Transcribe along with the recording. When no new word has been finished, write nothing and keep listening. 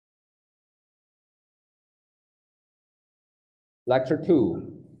Lecture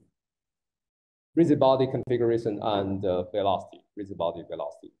 2, rigid body configuration and velocity, rigid body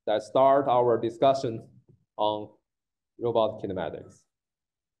velocity. Let's start our discussion on robot kinematics.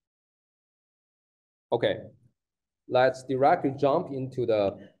 Okay, let's directly jump into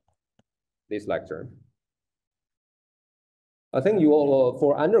this lecture. I think you all,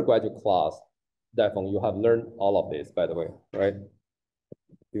 for undergraduate class, definitely you have learned all of this, by the way, right?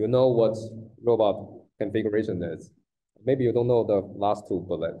 You know what robot configuration is. Maybe you don't know the last two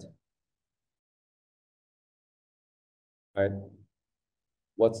bullets. Right?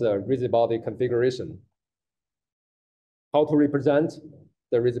 What's a rigid body configuration? How to represent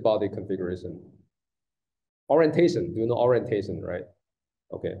the rigid body configuration? Orientation, do you know orientation, right?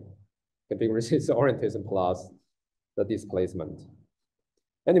 Okay, configuration is orientation plus the displacement.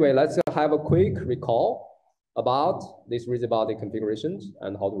 Anyway, let's have a quick recall about these rigid body configurations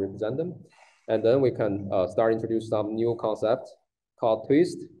and how to represent them. And then we can start introduce some new concepts called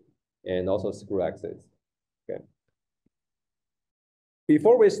twist and also screw axis. Okay.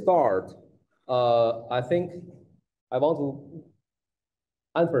 Before we start, I think I want to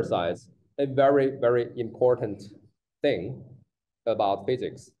emphasize a very, very important thing about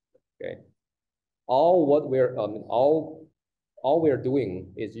physics. Okay, all we're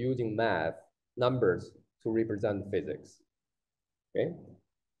doing is using math, numbers to represent physics. Okay,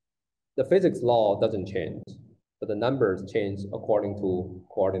 the physics law doesn't change, but the numbers change according to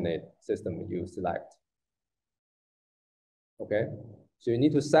coordinate system you select. Okay, so you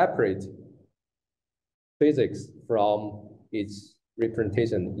need to separate physics from its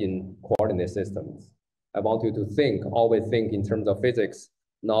representation in coordinate systems. I want you to always think in terms of physics,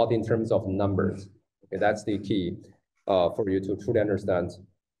 not in terms of numbers. Okay, that's the key for you to truly understand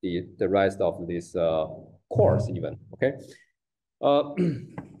the rest of this course even, okay?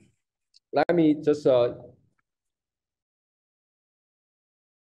 Let me just start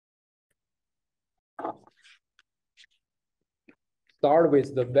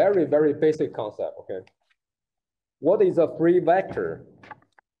with the very, very basic concept, okay? What is a free vector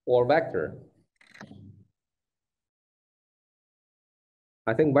or vector?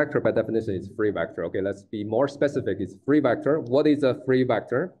 I think vector by definition is free vector. Okay, let's be more specific. It's free vector. What is a free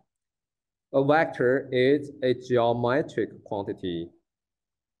vector? A vector is a geometric quantity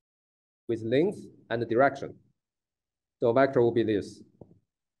with length and direction. So a vector will be this.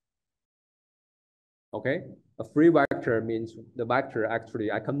 Okay, a free vector means the vector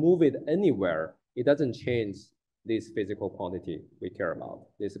actually, I can move it anywhere. It doesn't change this physical quantity we care about.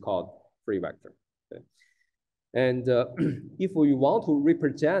 This is called free vector. Okay. And if we want to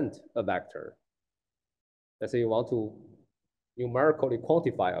represent a vector, let's say you want to numerically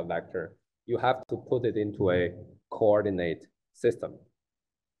quantify a vector, you have to put it into a coordinate system.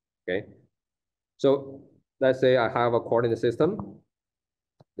 Okay, so let's say I have a coordinate system.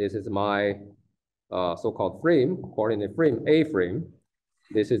 This is my so-called frame, coordinate frame, A frame.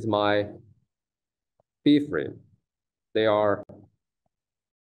 This is my B frame. They are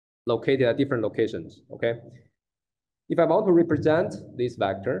located at different locations, okay? If I want to represent this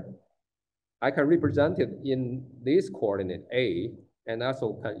vector, I can represent it in this coordinate A, and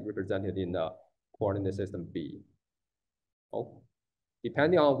also can represent it in the coordinate system B. Oh,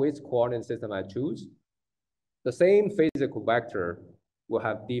 depending on which coordinate system I choose, the same physical vector will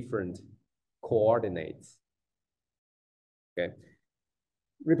have different coordinates. Okay.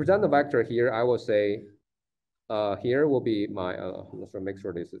 Represent the vector here, I will say, here will be my, let's make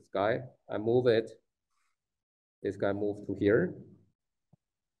sure this is guy. I move it. This guy moves to here.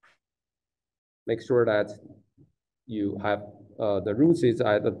 Make sure that you have the roots is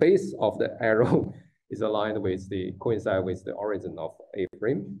at the base of the arrow is aligned with coincide with the origin of A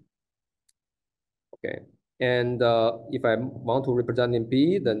frame. Okay, and if I want to represent in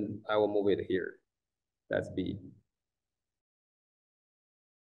B, then I will move it here. That's B.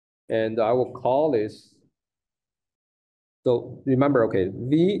 And I will call this, so remember, okay,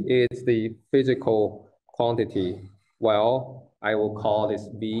 V is the physical quantity, while I will call this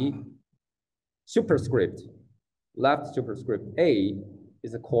B superscript. Left superscript A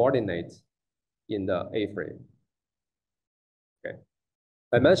is a coordinate in the A frame. Okay.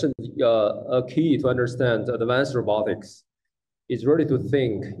 I mentioned a key to understand advanced robotics is really to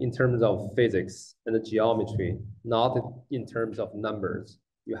think in terms of physics and the geometry, not in terms of numbers.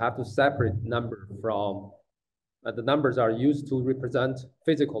 You have to separate number from, the numbers are used to represent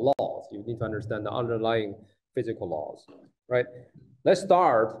physical laws. You need to understand the underlying physical laws, right? Let's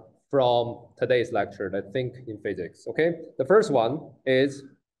start from today's lecture, let's think in physics, okay? The first one is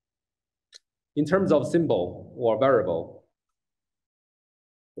in terms of symbol or variable.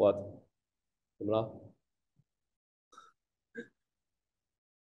 What?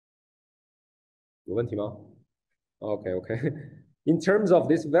 有问题吗? Okay. In terms of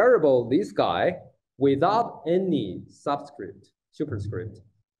this variable, this guy, without any subscript, superscript,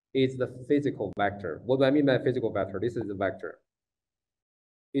 is the physical vector. What do I mean by physical vector? This is a vector.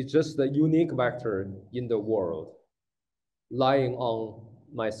 It's just the unique vector in the world lying on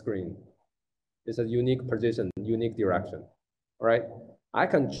my screen. It's a unique position, unique direction, all right? I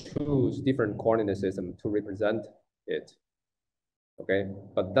can choose different coordinate system to represent it, okay?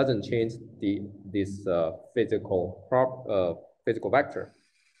 But doesn't change this physical vector,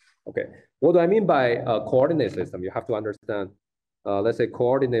 okay? What do I mean by a coordinate system? You have to understand, let's say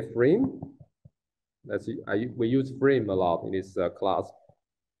coordinate frame. We use frame a lot in this class.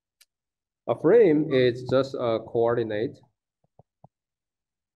 A frame is just a coordinate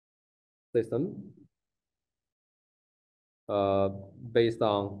system based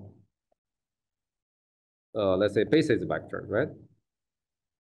on, let's say, basis vector, right?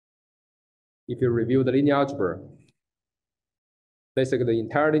 If you review the linear algebra, basically the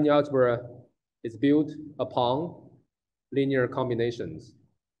entire linear algebra is built upon linear combinations,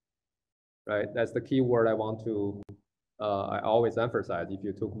 right? That's the key word I want to, I always emphasize if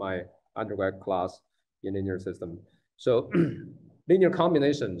you took my undergrad class in linear system. So linear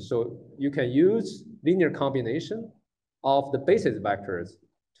combination, so you can use linear combination of the basis vectors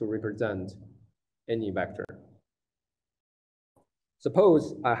to represent any vector.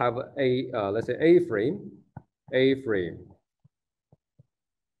 Suppose I have let's say A frame.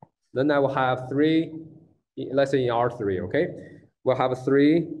 Then I will have three, let's say in R3, okay? We'll have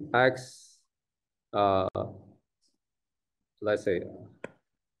three X,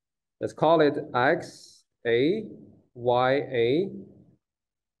 let's call it X, A, Y, A.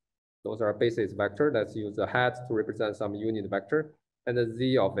 Those are basis vector. Let's use a hat to represent some unit vector, and the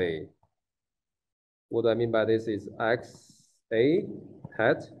Z of A. What I mean by this is X, A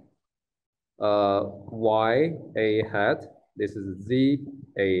hat, Y, A hat. This is Z,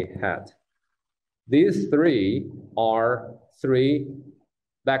 A hat. These three are three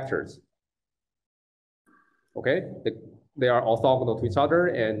vectors. Okay, they are orthogonal to each other,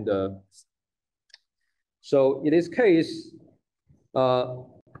 and so in this case,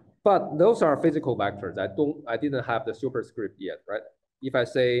 but those are physical vectors. I didn't have the superscript yet, right? If I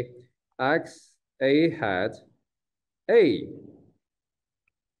say X, A hat, A,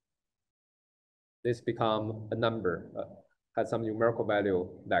 this become a number, has some numerical value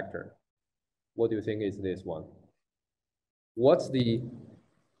vector. What do you think is this one? What's this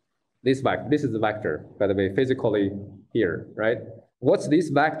vector? This is the vector, by the way, physically here, right? What's this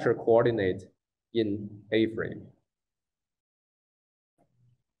vector coordinate in A frame?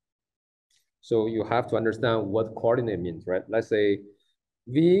 So you have to understand what coordinate means, right? Let's say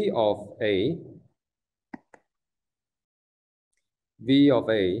V of A,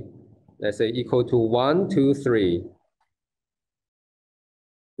 let's say equal to 1, 2, 3.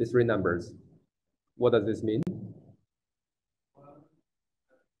 These three numbers. What does this mean?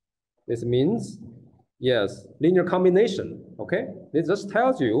 This means, yes, linear combination, okay? This just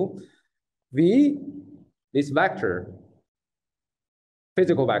tells you V, this vector,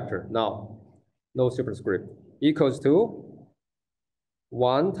 physical vector, now, no superscript, equals to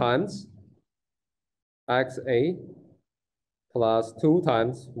 1 times XA plus 2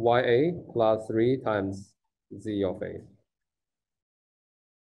 times YA plus 3 times Z of A,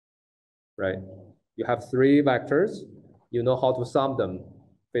 right? You have three vectors, you know how to sum them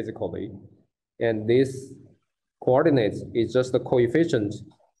physically, and this coordinates is just the coefficient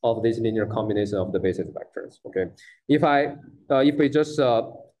of this linear combination of the basis vectors, okay? If we just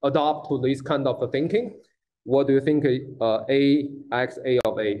adopt to this kind of thinking, what do you think AXA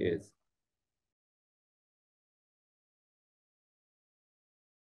of A is?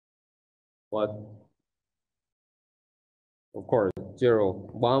 What? Of course, 0,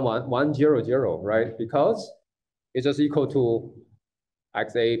 1, 1, 1, 0, 0, right? Because it's just equal to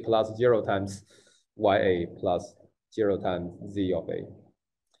XA plus 0 times YA plus 0 times Z of A.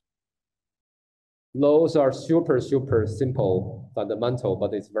 Those are super simple, fundamental,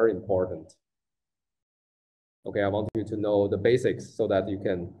 but it's very important. Okay, I want you to know the basics so that you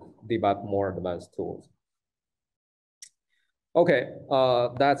can debug more advanced tools. Okay,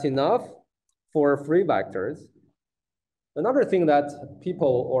 that's enough for free vectors. Another thing that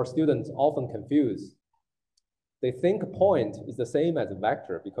people or students often confuse, they think point is the same as a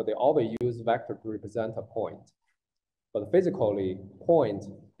vector because they always use vector to represent a point. But physically, point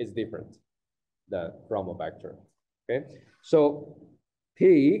is different from a vector, okay? So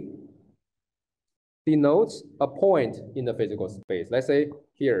P denotes a point in the physical space. Let's say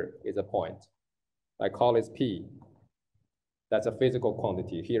here is a point. I call it P. That's a physical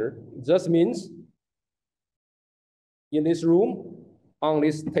quantity here. It just means In this room, on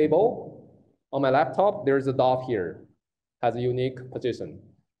this table, on my laptop, there's a dot here, has a unique position.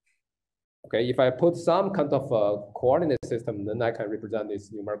 Okay, if I put some kind of a coordinate system, then I can represent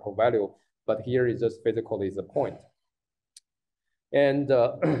this numerical value, but here is just physically is a point. And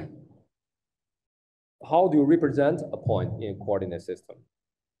how do you represent a point in a coordinate system?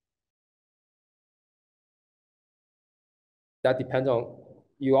 That depends on,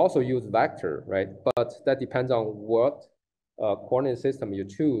 you also use vector, right? But that depends on what coordinate system you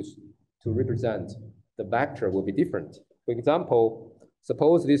choose to represent. The vector will be different. For example,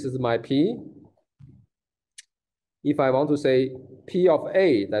 suppose this is my P. If I want to say P of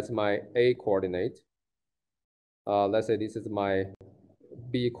A, that's my A coordinate. Let's say this is my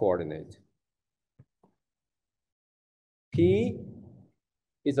B coordinate. P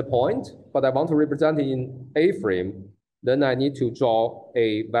is a point, but I want to represent it in A frame. Then I need to draw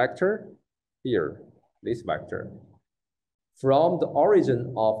a vector here, this vector, from the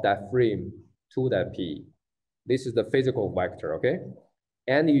origin of that frame to that P. This is the physical vector, okay?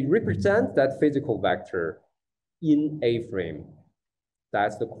 And you represent that physical vector in A frame.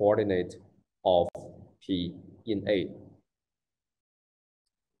 That's the coordinate of P in A.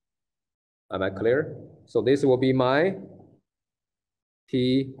 Am I clear? So this will be my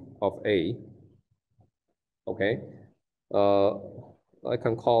P of A, okay? I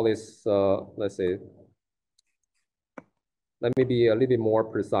can call this, let's say, let me be a little bit more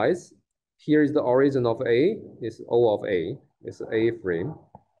precise. Here is the origin of A, this O of A, this A frame.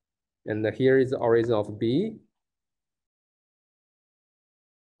 And here is the origin of B,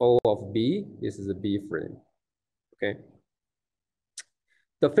 O of B, this is a B frame, okay?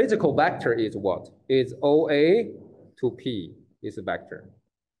 The physical vector is what? It's OA to P, is a vector.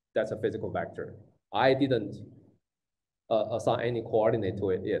 That's a physical vector. I didn't assign any coordinate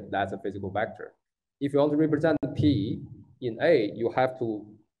to it. That's a physical vector. If you want to represent P in A, you have to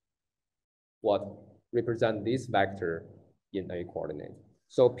what? Represent this vector in A coordinate.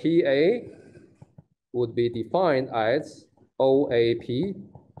 So PA would be defined as OAP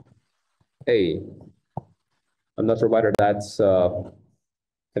A. I'm not sure whether that's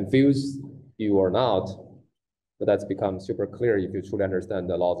confused you or not, but that's become super clear if you truly understand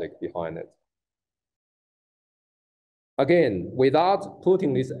the logic behind it. Again, without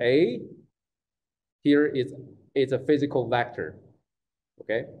putting this A, here it's a physical vector,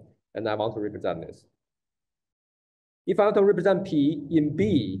 okay? And I want to represent this. If I want to represent P in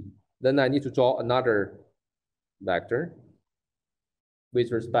B, then I need to draw another vector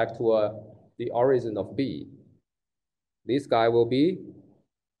with respect to the origin of B. This guy will be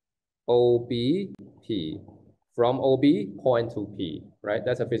OBP. From OB, point to P, right?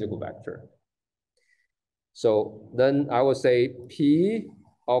 That's a physical vector. So then I will say P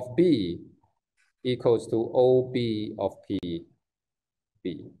of B equals to OB of P,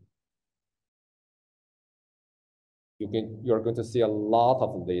 B. You're going to see a lot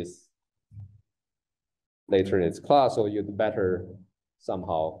of this later in this class, so you'd better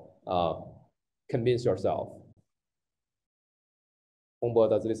somehow convince yourself. Hongbo,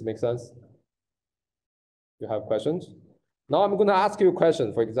 does this make sense? You have questions? Now I'm going to ask you a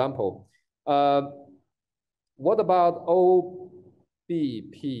question. For example, what about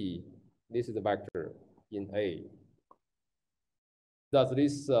OBP? This is the vector in A. Does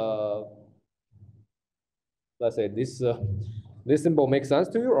this, let's say this symbol make sense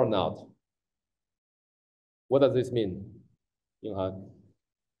to you or not? What does this mean, Yinghan?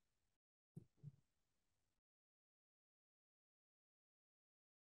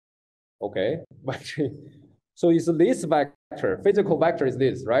 Okay, so it's this vector, physical vector is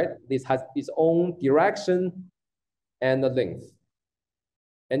this, right? This has its own direction and the length.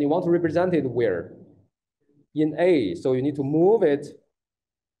 And you want to represent it where? In A, so you need to move it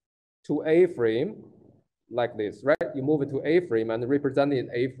to A frame like this, right? You move it to A frame and represent it in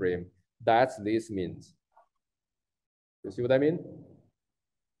A frame. That's this means. You see what I mean?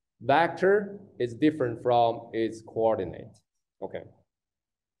 Vector is different from its coordinate, okay?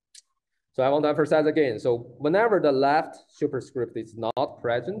 So I want to emphasize again. So whenever the left superscript is not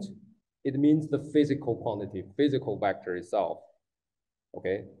present, it means the physical quantity, physical vector itself,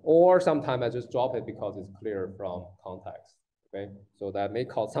 okay? Or sometimes I just drop it because it's clear from context, okay? So that may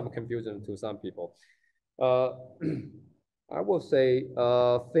cause some confusion to some people. I will say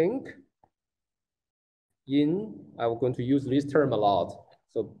think in, I'm going to use this term a lot.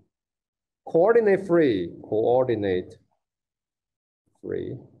 So coordinate free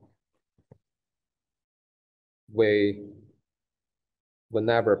way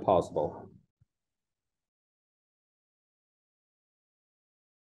whenever possible.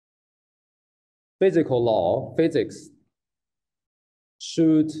 Physics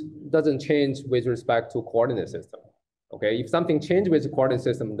doesn't change with respect to coordinate system. Okay, if something changes with the coordinate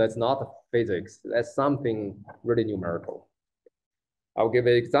system, that's not physics. That's something really numerical. I'll give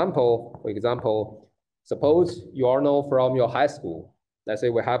an example. For example, suppose you all know from your high school. Let's say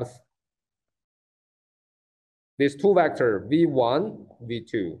we have these two vectors, v1,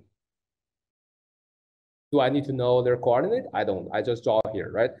 v2. Do I need to know their coordinate? I don't. I just draw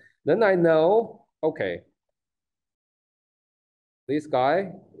here, right? Then I know, okay, this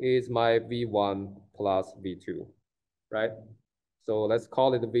guy is my v1 plus v2, right? So let's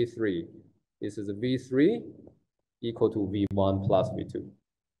call it v3. This is v3 equal to v1 plus v2.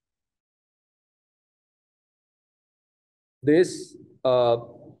 This,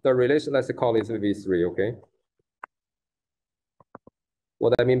 the relation, let's call it v3, okay?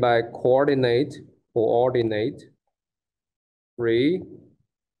 What I mean by coordinate free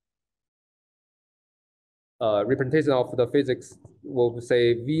representation of the physics will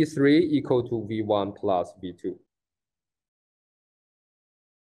say v3 equal to v1 plus v2.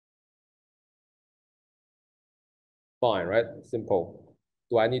 Fine, right? Simple.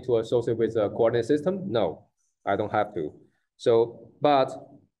 Do I need to associate with a coordinate system? No, I don't have to. So, but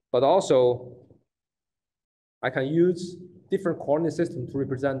also I can use different coordinate system to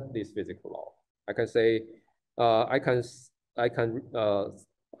represent this physical law. I can say, I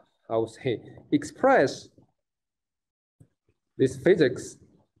would say express this physics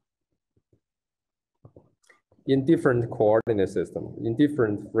in different coordinate systems, in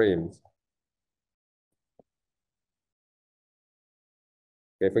different frames.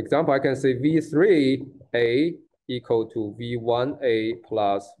 Okay, for example, I can say V3A equal to V1A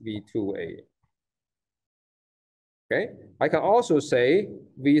plus V2A. Okay, I can also say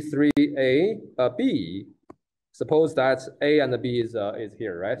V3A B. Suppose that A and B is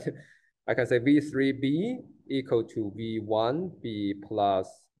here, right? I can say V3B equal to V1B plus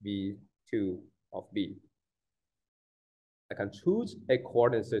V2 of B. I can choose a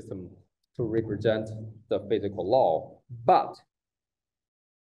coordinate system to represent the physical law, but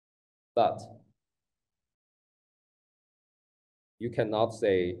you cannot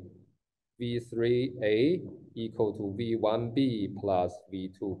say V3A equal to V1B plus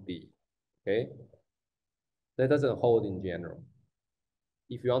V2B, okay? That doesn't hold in general.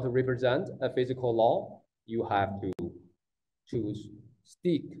 If you want to represent a physical law, you have to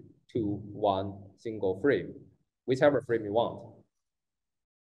stick to one single frame, whichever frame you want.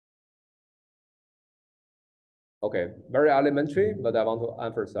 Okay, very elementary, but I want to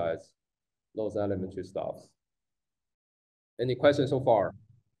emphasize those elementary stuff. Any questions so far?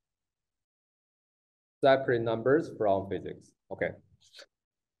 Separate numbers from physics. Okay.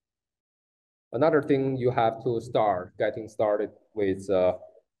 Another thing you have to getting started with a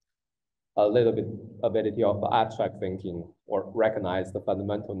little bit ability of abstract thinking or recognize the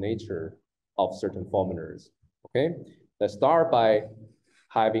fundamental nature of certain formulas. Okay, let's start by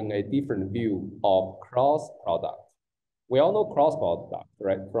having a different view of cross product. We all know cross product,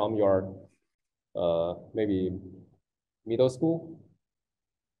 right? From your maybe middle school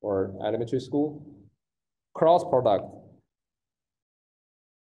or elementary school. Cross product,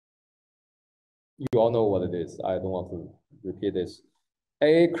 you all know what it is. I don't want to repeat this.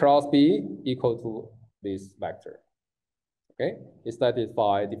 A cross B equal to this vector. Okay, it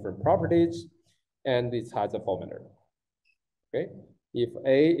satisfies different properties and it has a formula. Okay, if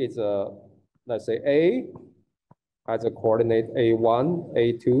A is a, let's say A has a coordinate A1,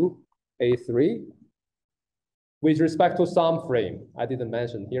 A2, A3, with respect to some frame. I didn't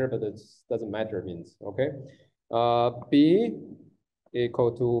mention here, but it doesn't matter, means, okay? B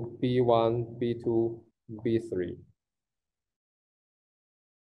equal to B1, B2, B3.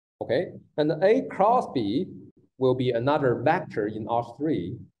 Okay, and A cross B will be another vector in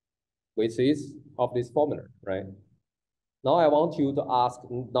R3, which is of this formula, right? Now I want you to ask,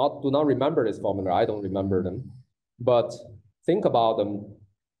 do not remember this formula, I don't remember them, but think about them.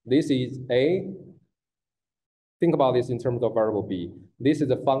 This is A, think about this in terms of variable B. This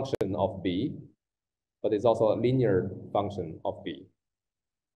is a function of B, but it's also a linear function of B.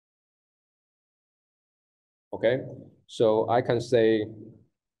 Okay, so I can say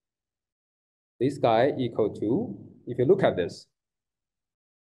this guy equal to, if you look at this,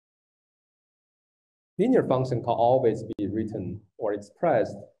 linear function can always be written or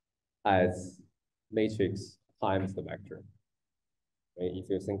expressed as matrix times the vector. Okay, if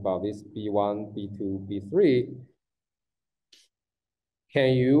you think about this B1, B2, B3,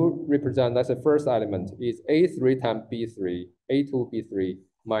 can you represent, that's the first element, is A3 times B3, A2, B3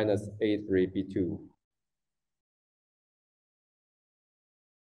 minus A3, B2.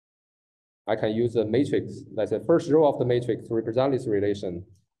 I can use a matrix, let's say first row of the matrix to represent this relation.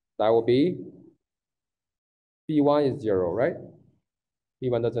 That will be B1 is 0, right?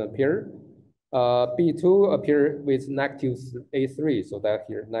 B1 doesn't appear. B2 appear with negative A3, so that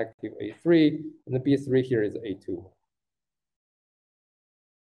here negative A3, and the B3 here is A2.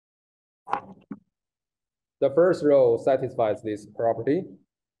 The first row satisfies this property.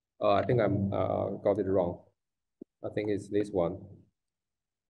 I think I'm got it wrong. I think it's this one.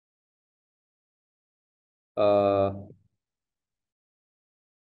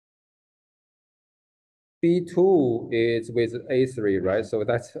 B2 is with A3, right? So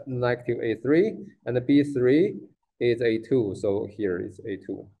that's negative A3, and the B3 is A2, so here is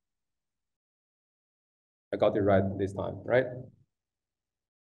A2. I got it right this time, right?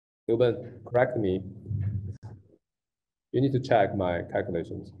 Ruben, correct me. You need to check my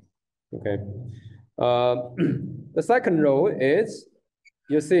calculations, okay? The second row is,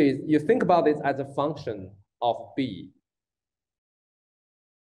 you see, you think about it as a function of B.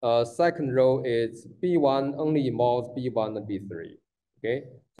 Second row is B1 only involves B1 and B3, okay?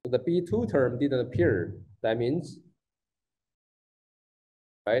 So the B2 term didn't appear. That means,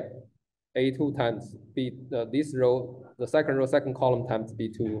 right? A2 times B, this row, the second row, second column times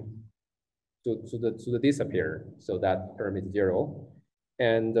B2 to disappear. So that term is 0.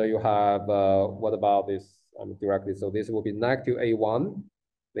 And you have, what about this directly? So this will be negative A1.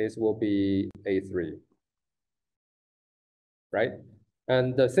 This will be A3, right?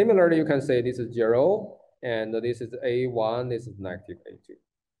 And similarly, you can say this is 0, and this is A1, this is negative A2.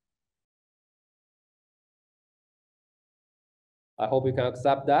 I hope you can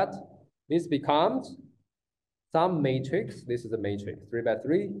accept that. This becomes some matrix. This is a matrix, 3 by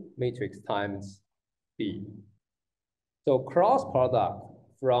 3 matrix times B. So cross product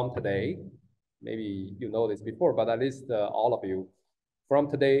from today, maybe you know this before, but at least all of you, from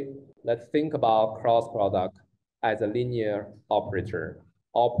today, let's think about cross product as a linear operator,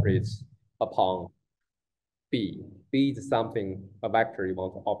 operates upon B. B is something, a vector you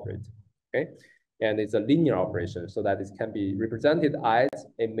want to operate, okay? And it's a linear operation, so that it can be represented as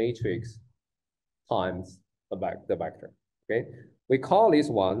a matrix times the vector, okay? We call this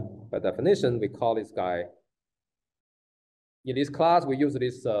one, by definition, we call this guy, in this class, we use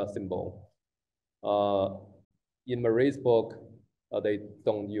this symbol. In Marie's book, they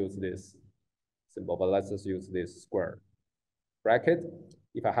don't use this symbol, but let's just use this square bracket.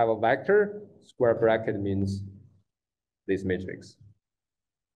 If I have a vector, square bracket means this matrix.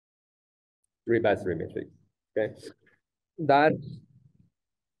 3 by 3 matrix, okay? That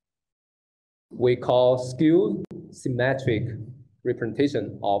we call skew symmetric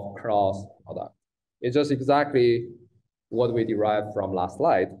representation of cross product. It's just exactly what we derived from last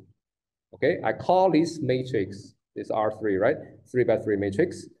slide, okay? I call this matrix, this R3, right? 3 by 3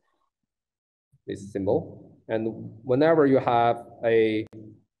 matrix, this symbol. And whenever you have a,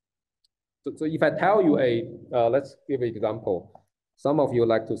 so if I tell you let's give an example. Some of you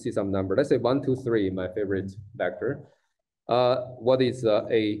like to see some number. Let's say 1, 2, 3, my favorite vector. What is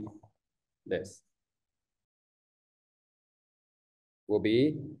this? Will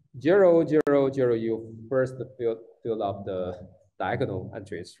be 0, 0, 0. You first fill up the diagonal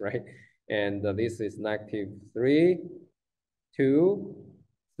entries, right? And this is negative 3, 2,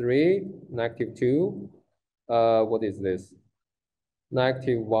 3, negative 2. What is this?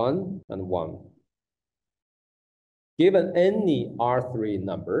 Negative 1 and 1. Given any R3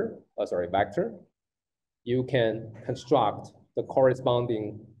 number, vector, you can construct the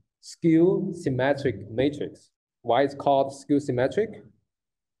corresponding skew symmetric matrix. Why it's called skew symmetric?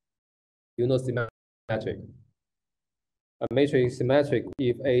 You know symmetric. A matrix is symmetric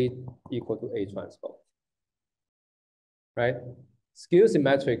if A equal to A transpose, right? Skew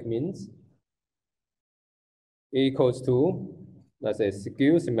symmetric means equals to, let's say,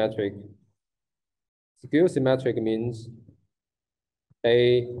 skew symmetric. Skew symmetric means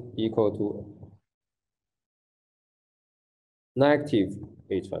A equal to negative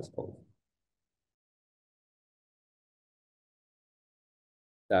A transpose.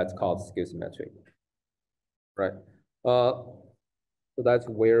 That's called skew symmetric, right? So that's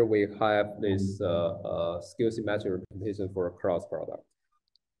where we have this skew symmetric representation for a cross product.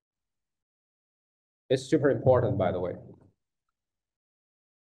 It's super important, by the way.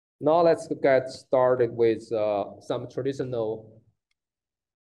 Now let's get started with some traditional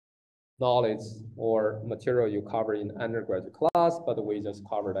knowledge or material you cover in undergraduate class, but we just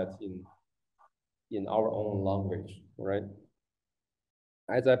cover that in our own language, right?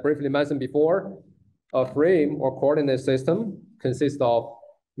 As I briefly mentioned before, a frame or coordinate system consists of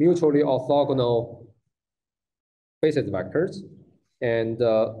mutually orthogonal basis vectors. And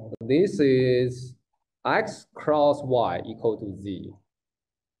this is x cross y equal to z.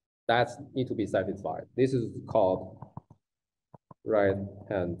 That need to be satisfied. This is called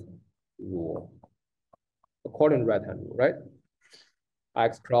right-hand rule. According to right-hand rule, right?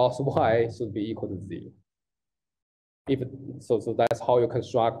 X cross y should be equal to z. So that's how you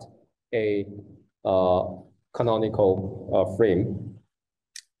construct a canonical frame.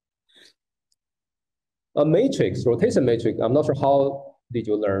 A matrix, rotation matrix. I'm not sure how did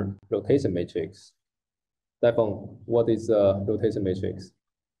you learn rotation matrix. Daifeng, what is a rotation matrix?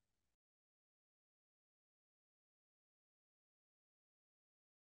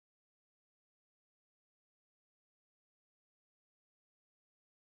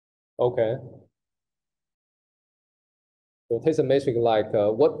 Okay. Rotation matrix, like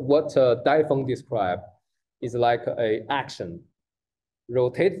what Daifeng described is like a action,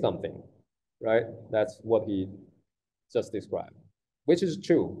 rotate something, right? That's what he just described, which is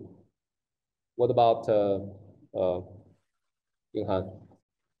true. What about Yinghan?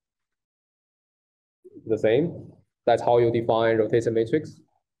 The same? That's how you define rotation matrix?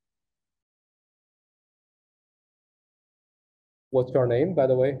 What's your name, by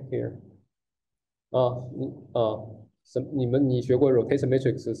the way, here? 你学过 rotation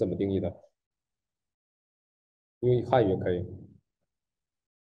matrix 是怎么定义的？因为汉语也可以。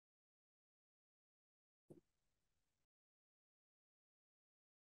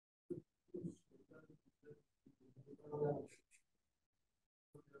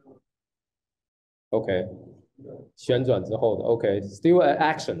Okay. 旋转之后的 Okay. Still an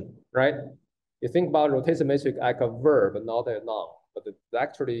action, right? You think about rotation matrix like a verb, not a noun, but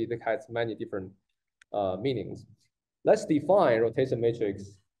actually it has many different meanings. Let's define rotation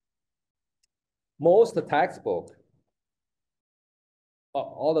matrix. Most textbook,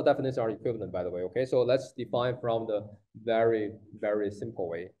 all the definitions are equivalent, by the way, okay? So let's define from the very, very simple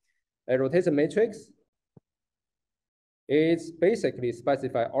way. A rotation matrix is basically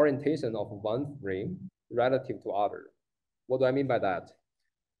specify orientation of one frame relative to other. What do I mean by that?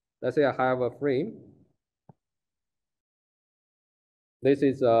 Let's say I have a frame. This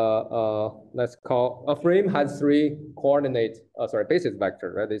is let's call a frame has three coordinate, basis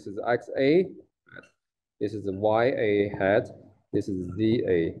vector, right? This is XA, this is YA hat, this is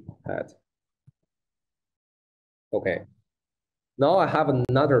ZA hat. Okay. Now I have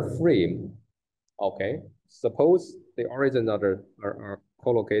another frame. Okay. Suppose the origin are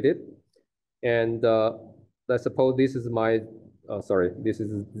co-located, and let's suppose this is my this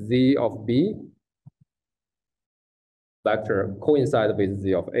is Z of B vector coincide with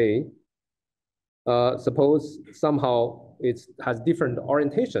Z of A. Suppose somehow it has different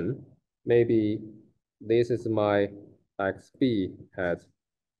orientation. Maybe this is my XB hat,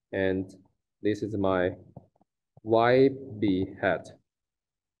 and this is my YB hat.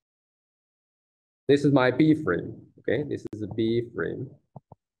 This is my B frame, okay? This is a B frame.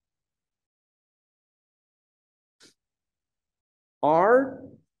 RBA,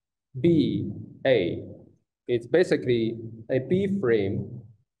 it's basically a B frame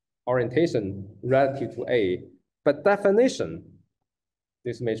orientation relative to A, but definition,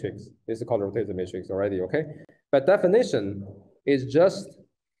 this matrix, this is called rotation matrix already, okay? But definition is just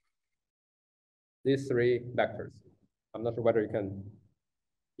these three vectors. I'm not sure whether you can,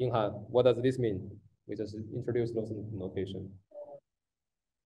 Yinghan, what does this mean? We just introduced those notation.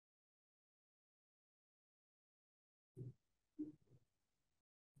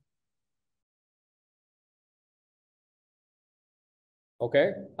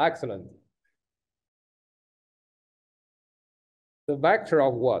 Okay, excellent. The vector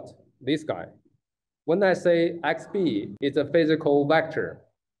of what? This guy. When I say XB is a physical vector,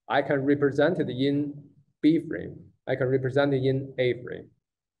 I can represent it in B frame. I can represent it in A frame,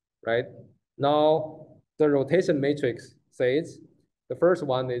 right? Now, the rotation matrix says, the first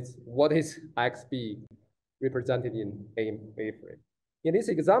one is, what is XB represented in A frame? In this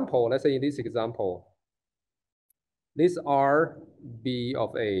example, let's say in this example, this RB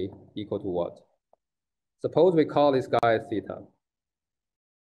of A equal to what? Suppose we call this guy theta.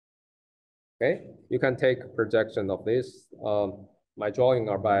 Okay, you can take projection of this. My drawing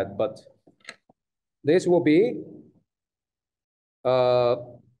are bad, but this will be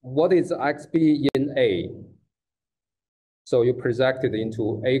what is XB in A? So you project it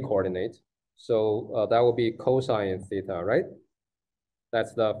into A coordinate. So that will be cosine theta, right?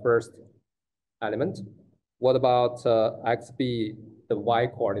 That's the first element. What about XB, the Y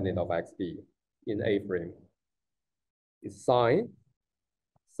coordinate of XB in A frame? It's sine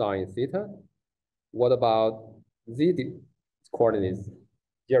theta. What about Z coordinates?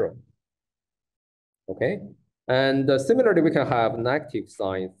 0. Okay, And similarly, we can have negative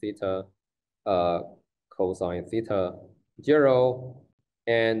sine theta, cosine theta 0,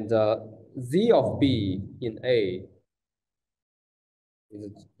 and z of b in A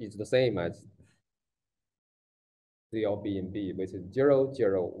is the same as z of b in B, which is 0,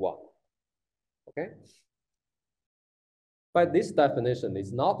 0, 1. Okay? But this definition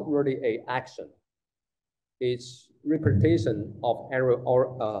is not really an action. It's representation of error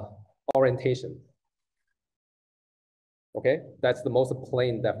or orientation. Okay, that's the most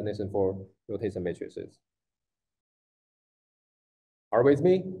plain definition for rotation matrices. Are you with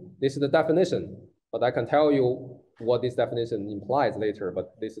me? This is the definition, but I can tell you what this definition implies later,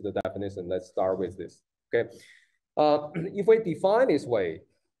 but this is the definition. Let's start with this, okay? If we define this way,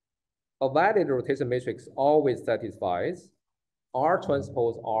 a valid rotation matrix always satisfies R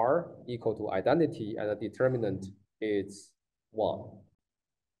transpose R equal to identity, and the determinant is 1.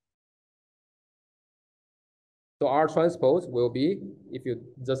 So R transpose will be, if you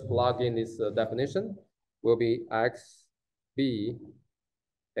just plug in this definition, will be X B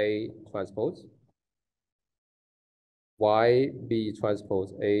A transpose, Y B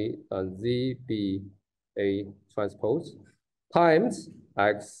transpose A, and Z B A transpose times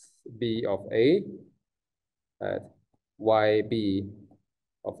X B of A at Y B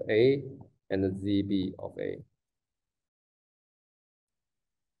of A and Z B of A.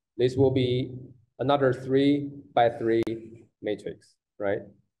 This will be another 3 by 3 matrix, right?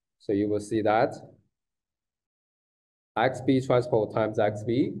 So you will see that XB transpose times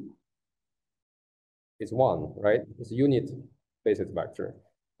XB is 1, right? It's a unit basis vector.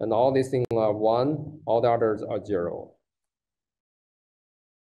 And all these things are 1, all the others are 0.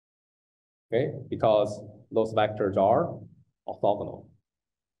 Okay, because those vectors are orthogonal.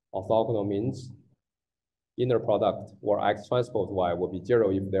 Orthogonal means inner product or X transpose Y will be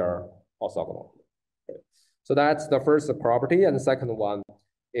 0 if they are orthogonal. Okay. So that's the first property. And the second one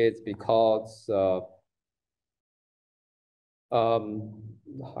is because I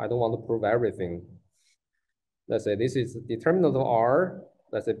don't want to prove everything. Let's say this is determinant of R,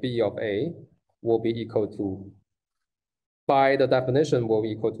 let's say B of A will be equal to, by the definition, will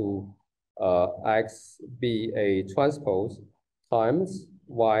be equal to XBA transpose times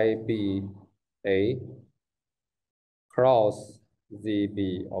YBA cross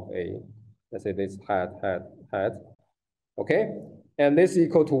ZB of A. Let's say this hat. Okay, and this is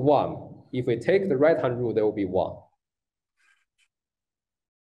equal to 1. If we take the right-hand rule, there will be 1.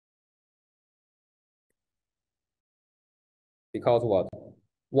 Because what?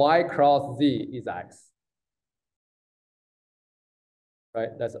 Y cross Z is X. Right,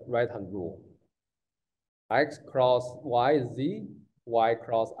 that's right-hand rule. X cross Y is Z, Y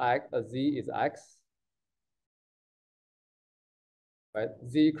cross X, Z is X. Right,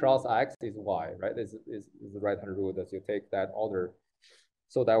 Z cross X is Y, right? This is the right-hand rule that you take that order.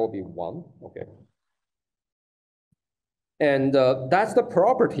 So that will be 1, okay. And that's the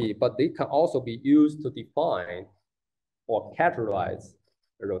property, but they can also be used to define or categorize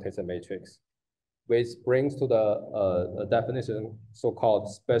the rotation matrix, which brings to the definition so-called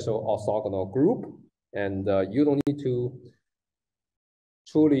special orthogonal group. And you don't need to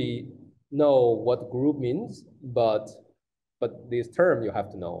truly know what group means, but this term you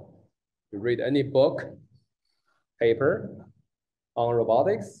have to know. You read any book, paper on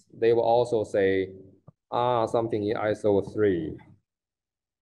robotics, they will also say, something in ISO 3.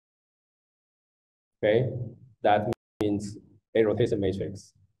 Okay, that means a rotation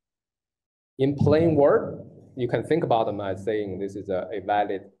matrix. In plain word, you can think about them as saying this is a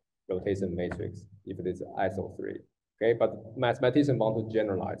valid rotation matrix if it is ISO 3. Okay, but mathematicians want to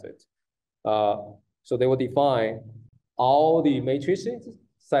generalize it. So they will define all the matrices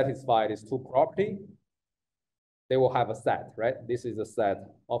satisfy these two properties. They will have a set, right? This is a set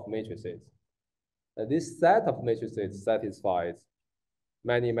of matrices. This set of matrices satisfies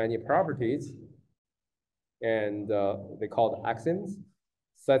many properties, and they call the axioms.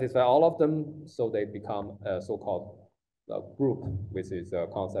 Satisfy all of them, so they become a so-called group, which is a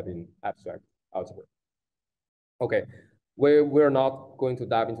concept in abstract algebra. Okay, we're not going to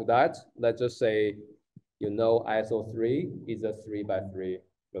dive into that. Let's just say, you know, ISO 3 is a 3 by 3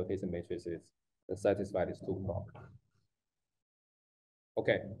 rotation matrices that satisfy these two properties.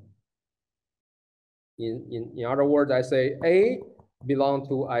 Okay. In other words, I say A belongs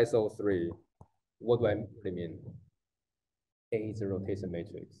to ISO 3. What do I really mean? A is a rotation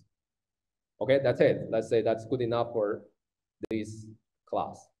matrix. Okay, that's it. Let's say that's good enough for this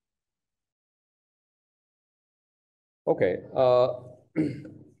class. Okay,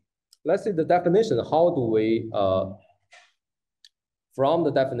 let's see the definition. How do we from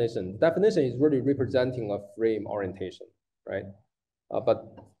the definition is really representing a frame orientation, right? But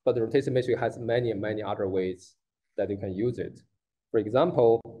the rotation matrix has many other ways that you can use it. For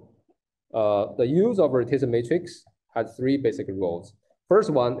example, the use of rotation matrix has 3 basic rules. First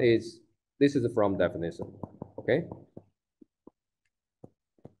one is, this is from definition, okay?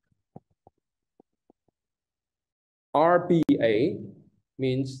 RBA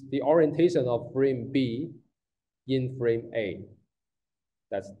means the orientation of frame B in frame A.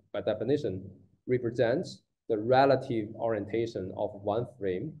 That's by definition, represents the relative orientation of one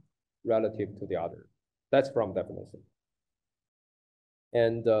frame relative to the other. That's from definition.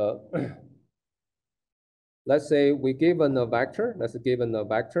 And let's say we given a vector,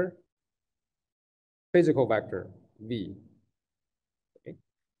 physical vector, V. Okay.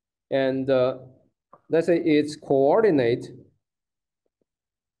 And let's say its coordinate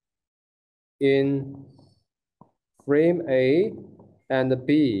in frame A and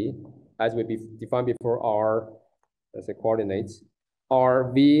B, as we defined before, are, let's say, coordinates,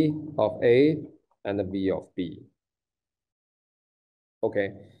 are V of A and V of B.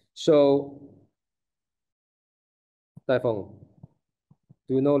 Okay, so, Daifeng,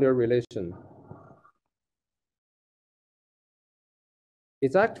 do you know their relation?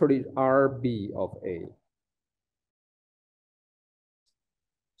 It's actually RB of A.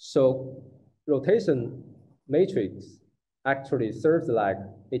 So rotation matrix actually serves like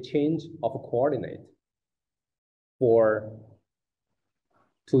a change of coordinate for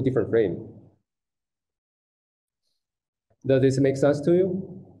 2 different frames. Does this make sense to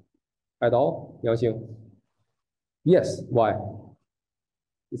you at all, Yangxing? Yes, why?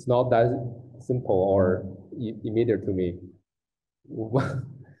 It's not that simple or immediate to me.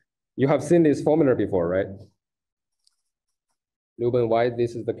 You have seen this formula before, right? Ruben, why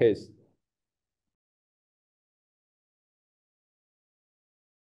this is the case?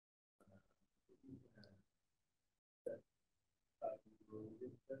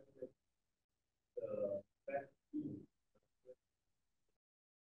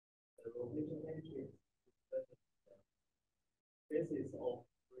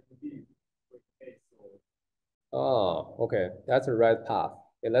 Oh, okay, that's the right path.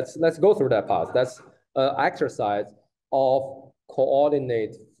 Okay, let's go through that path. That's an exercise of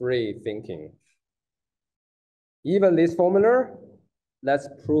coordinate-free thinking. Even this formula, let's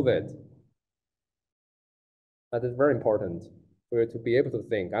prove it. That is very important for you to be able to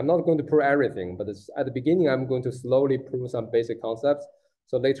think. I'm not going to prove everything, but at the beginning, I'm going to slowly prove some basic concepts.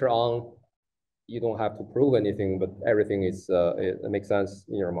 So later on, you don't have to prove anything, but everything is it makes sense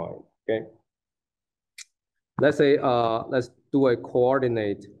in your mind. Okay. Let's say let's do a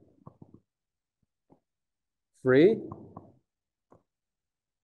coordinate free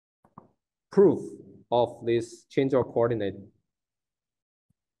proof of this change of coordinate.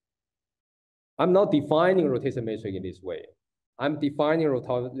 I'm not defining rotation matrix in this way. I'm defining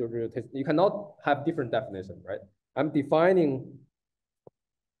rotation. You cannot have different definition, right? I'm defining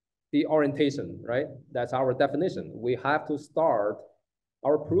the orientation, right? That's our definition. We have to start,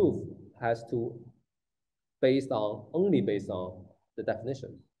 our proof has to only based on the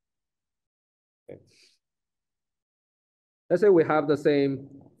definition. Okay. Let's say we have the same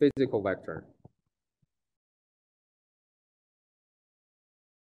physical vector.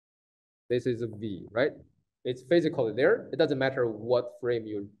 This is a V, right? It's physically there. It doesn't matter what frame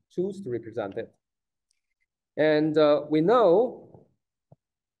you choose to represent it. And we know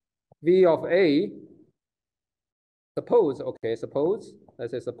V of A, suppose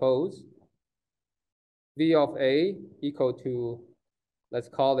V of A equal to, let's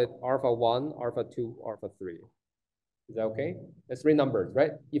call it alpha 1, alpha 2, alpha 3. Is that okay? That's 3 numbers,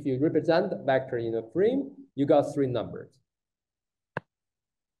 right? If you represent the vector in a frame, you got 3 numbers.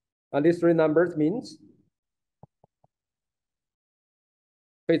 And these 3 numbers means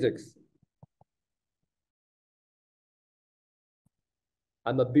physics.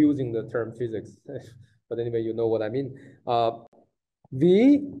 I'm abusing the term physics, but anyway, you know what I mean.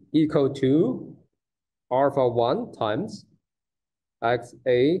 V equal to alpha 1 times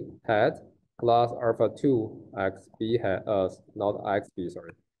XA hat plus alpha 2 XB hat, not XB,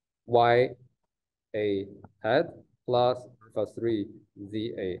 sorry. YA hat plus alpha 3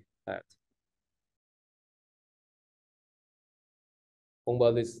 ZA hat.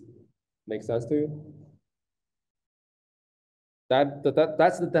 Hongba, this makes sense to you?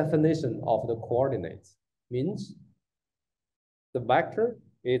 That's the definition of the coordinates. Means the vector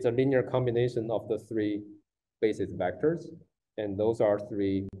is a linear combination of the 3 basis vectors, and those are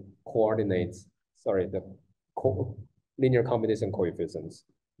 3 coordinates. Sorry, the linear combination coefficients,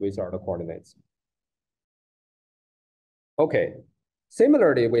 which are the coordinates. Okay,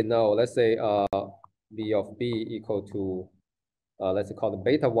 Similarly, we know, let's say V of B equal to, let's call it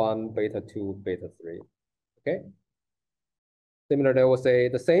beta 1, beta 2, beta 3, okay? Similarly, I will say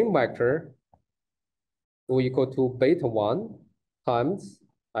the same vector will equal to beta 1 times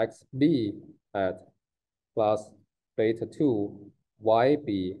xb hat plus beta 2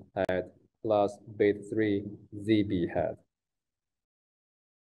 yb hat plus beta 3 zb hat.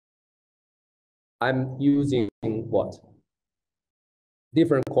 I'm using what?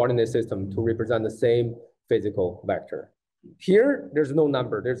 Different coordinate system to represent the same physical vector. Here, there's no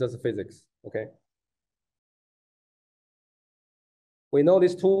number, there's just physics, okay? We know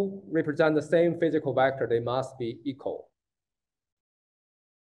these two represent the same physical vector, they must be equal.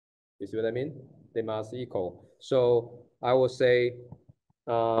 You see what I mean? They must equal. So I will say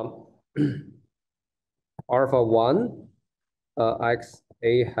alpha 1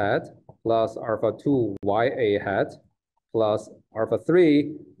 xa hat plus alpha 2 ya hat plus alpha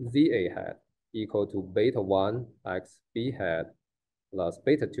 3 za hat equal to beta 1 xb hat plus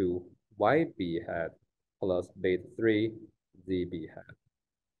beta 2 yb hat plus beta 3 zb hat.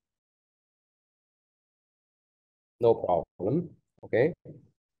 No problem, okay?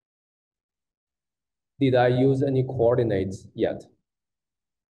 Did I use any coordinates yet?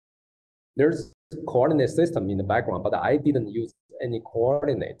 There's a coordinate system in the background, but I didn't use any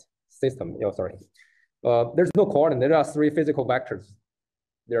coordinate system. Oh, sorry. There's no coordinate. There are three physical vectors.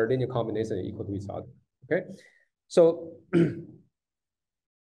 Their linear combination equal to each other. Okay, so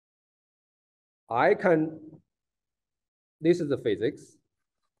I can. This is the physics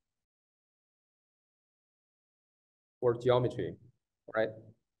for geometry, right?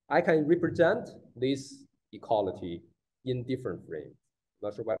 I can represent this equality in different frames.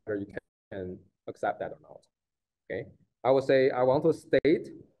 Not sure whether you can accept that or not. Okay, I will say I want to state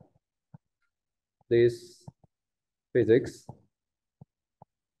this physics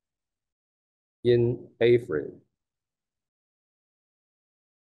in A frame.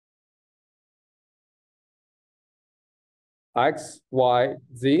 X, Y,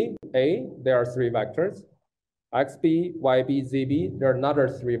 Z, A, there are three vectors. XB, YB, ZB, there are another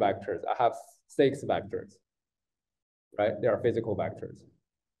three vectors. I have 6 vectors, right? They are physical vectors.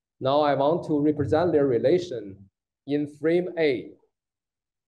 Now I want to represent their relation in frame A.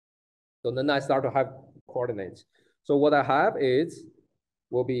 So then I start to have coordinates. So what I have is,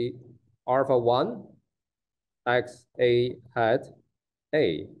 will be alpha 1, XA hat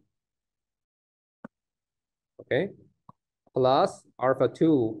A. Okay, plus alpha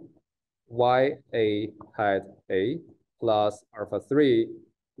 2, YA hat A, plus alpha 3,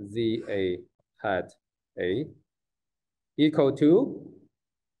 ZA hat A, equal to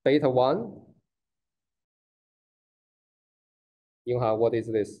beta 1. Yunha, what is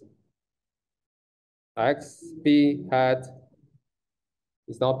this? XB hat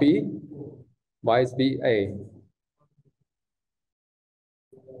is not B. Why is B A?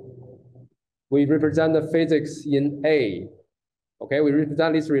 We represent the physics in A. Okay, we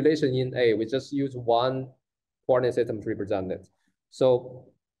represent this relation in A. We just use one coordinate system to represent it. So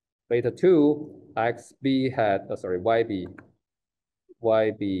beta 2 XB hat,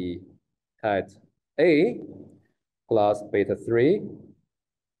 YB hat A plus beta 3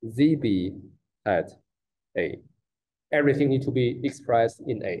 ZB hat A. Everything needs to be expressed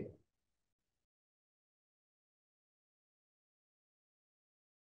in A.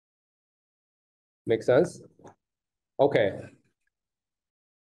 Make sense? Okay.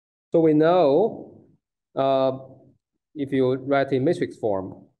 So we know if you write in matrix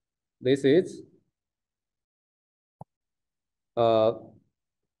form, this is, I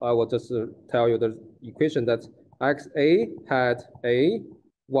will just tell you the equation that XA hat A,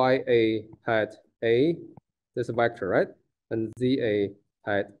 YA hat A, this vector, right? And ZA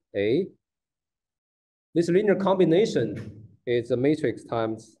hat A. This linear combination is a matrix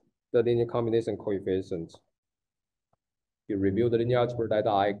times the linear combination coefficient. You review the linear algebra that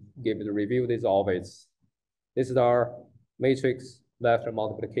I give you the review, this always. This is our matrix vector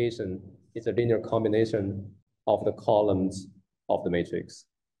multiplication. It's a linear combination of the columns of the matrix,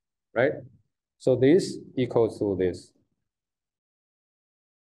 right? So this equals to this,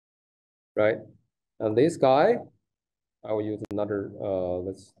 right? And this guy, I will use another,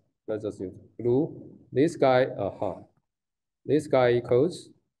 let's just use blue. This guy, this guy equals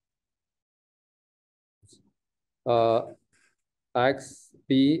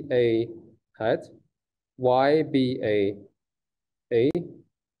XBA hat, YBA A,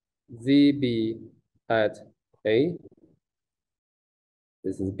 ZB hat A.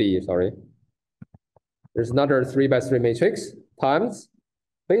 This is B, sorry. There's another 3 by 3 matrix times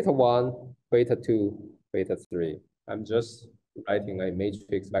beta 1, beta 2, beta 3. I'm just writing a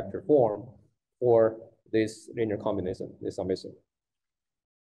matrix vector form for this linear combination, this summation.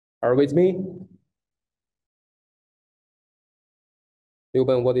 Are you with me? Liu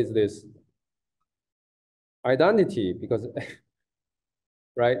Ben, what is this? Identity, because,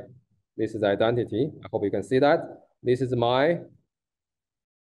 right? This is identity. I hope you can see that. This is my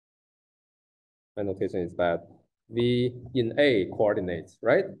notation is bad. V in A coordinates,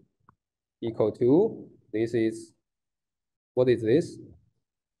 right? Equal to, this is, what is this?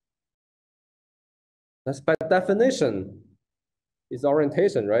 That's by definition, it's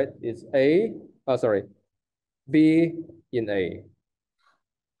orientation, right? It's B in A.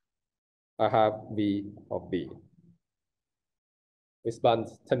 I have V of B. We spent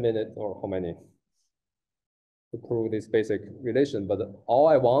 10 minutes or how many to prove this basic relation, but all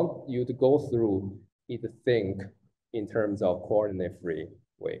I want you to go through is to think in terms of coordinate-free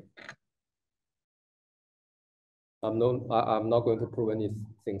way. I'm not going to prove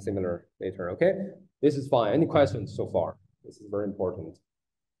anything similar later, okay? This is fine. Any questions so far? This is very important.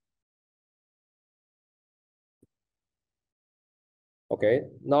 Okay,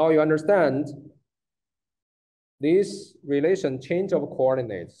 now you understand this relation change of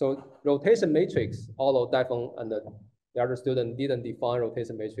coordinates. So rotation matrix, although Daifeng and the other student didn't define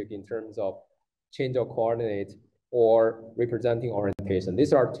rotation matrix in terms of change of coordinate or representing orientation.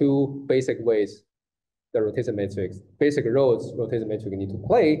 These are two basic ways the rotation matrix, basic roles rotation matrix need to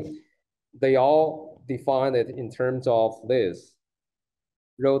play. They all define it in terms of this.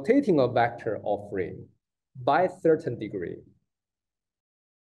 Rotating a vector of free by a certain degree.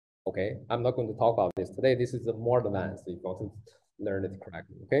 Okay, I'm not going to talk about this today. This is more advanced if you want to learn it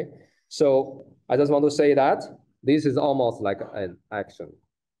correctly, okay? So I just want to say that this is almost like an action.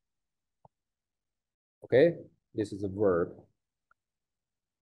 Okay, this is a verb.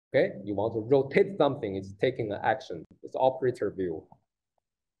 Okay, you want to rotate something, it's taking an action. It's operator view.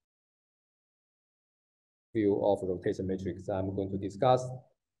 View of rotation matrix I'm going to discuss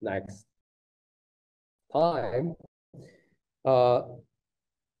next time.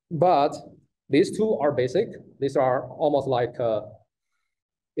 But these two are basic. These are almost like,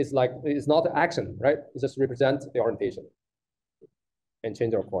 it's not action, right? It just represents the orientation and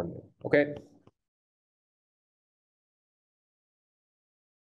change our coordinate, okay?